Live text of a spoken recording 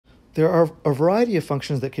There are a variety of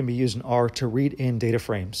functions that can be used in R to read in data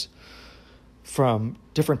frames from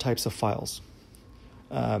different types of files.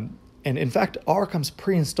 And in fact, R comes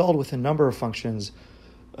pre-installed with a number of functions,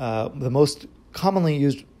 the most commonly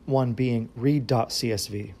used one being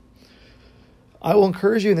read.csv. I will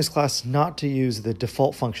encourage you in this class not to use the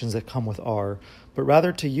default functions that come with R, but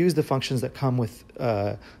rather to use the functions that come with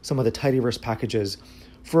some of the tidyverse packages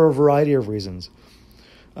for a variety of reasons.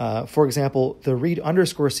 For example, the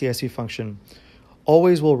read_csv function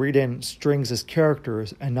always will read in strings as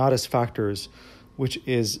characters and not as factors, which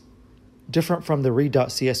is different from the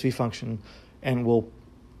read.csv function and will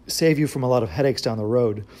save you from a lot of headaches down the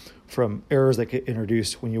road from errors that get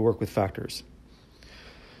introduced when you work with factors.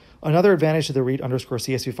 Another advantage of the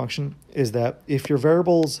read_csv function is that if your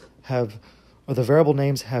variables have, or the variable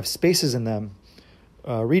names have spaces in them,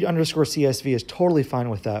 read_csv is totally fine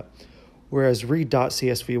with that, whereas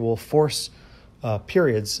read.csv will force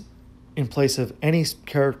periods in place of any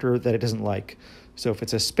character that it doesn't like. So if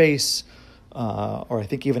it's a space, or I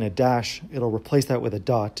think even a dash, it'll replace that with a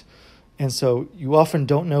dot. And so you often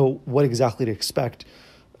don't know what exactly to expect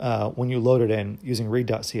when you load it in using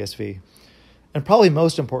read.csv. And probably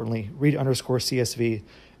most importantly, read_csv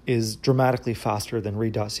is dramatically faster than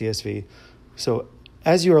read.csv. So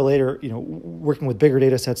as you are later, working with bigger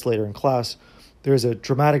data sets later in class, there's a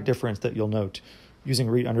dramatic difference that you'll note using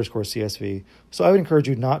read_csv. So I would encourage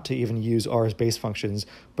you not to even use R's base functions,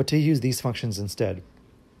 but to use these functions instead.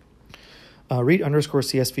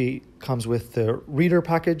 Read_csv comes with the reader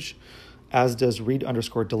package, as does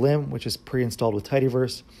read_delim, which is pre-installed with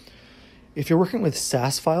tidyverse. If you're working with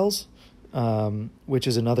SAS files, which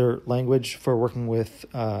is another language for working with,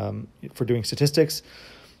 for doing statistics,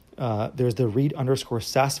 there's the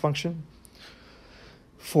read_SAS function.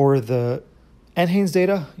 For the NHANES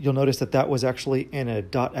data, you'll notice that that was actually in a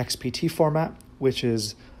 .xpt format, which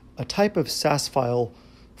is a type of SAS file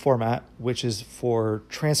format, which is for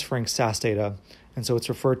transferring SAS data. And so it's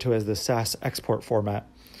referred to as the SAS export format.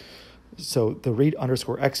 So the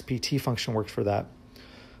read_xpt function works for that.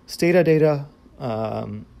 Stata data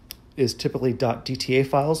is typically .dta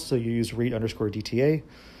files, so you use read_dta.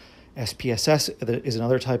 SPSS is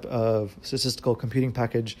another type of statistical computing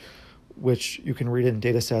package, which you can read in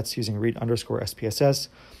data sets using read_SPSS.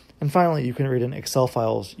 And finally, you can read in Excel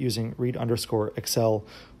files using read_Excel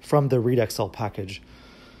from the readXL package.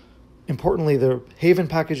 Importantly, the Haven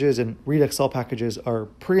packages and readXL packages are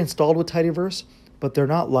pre-installed with tidyverse, but they're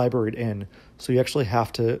not libraried in, so you actually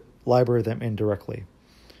have to library them in directly.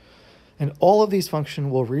 And all of these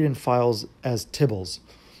functions will read in files as tibbles,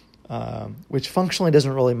 which functionally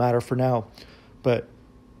doesn't really matter for now, but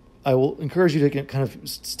I will encourage you to kind of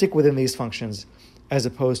stick within these functions as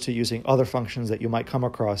opposed to using other functions that you might come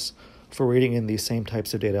across for reading in these same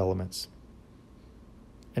types of data elements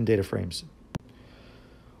and data frames.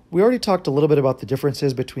 We already talked a little bit about the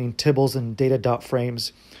differences between tibbles and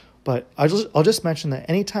data.frames, but I'll just mention that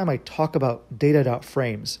anytime I talk about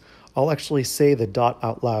data.frames, I'll actually say the dot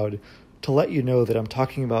out loud to let you know that I'm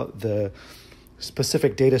talking about the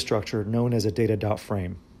specific data structure known as a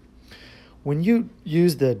data.frame. When you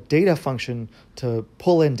use the data function to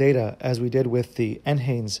pull in data, as we did with the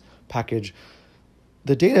NHANES package,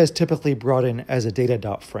 the data is typically brought in as a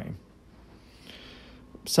data.frame.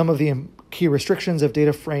 Some of the key restrictions of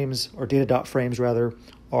data frames, or data.frames rather,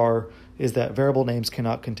 is that variable names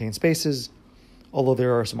cannot contain spaces, although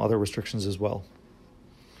there are some other restrictions as well.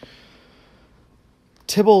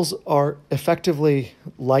 Tibbles are effectively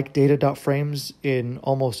like data.frames in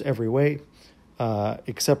almost every way,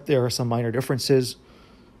 except there are some minor differences.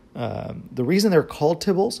 The reason they're called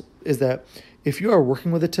tibbles is that if you are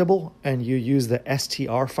working with a tibble and you use the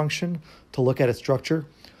str function to look at its structure,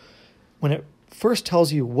 when it first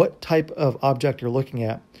tells you what type of object you're looking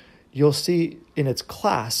at, you'll see in its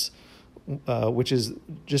class, which is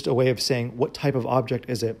just a way of saying what type of object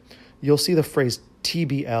is it, you'll see the phrase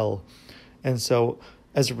TBL. And so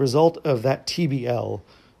as a result of that TBL,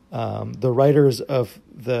 the writers of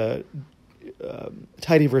the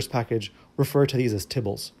tidyverse package refer to these as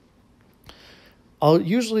tibbles. I'll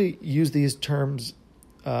usually use these terms,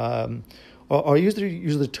 I'll usually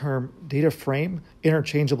use the term data frame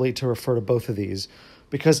interchangeably to refer to both of these,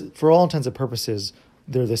 because for all intents and purposes,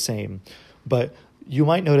 they're the same. But you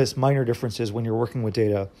might notice minor differences when you're working with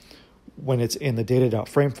data when it's in the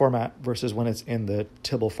data.frame format versus when it's in the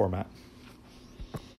tibble format.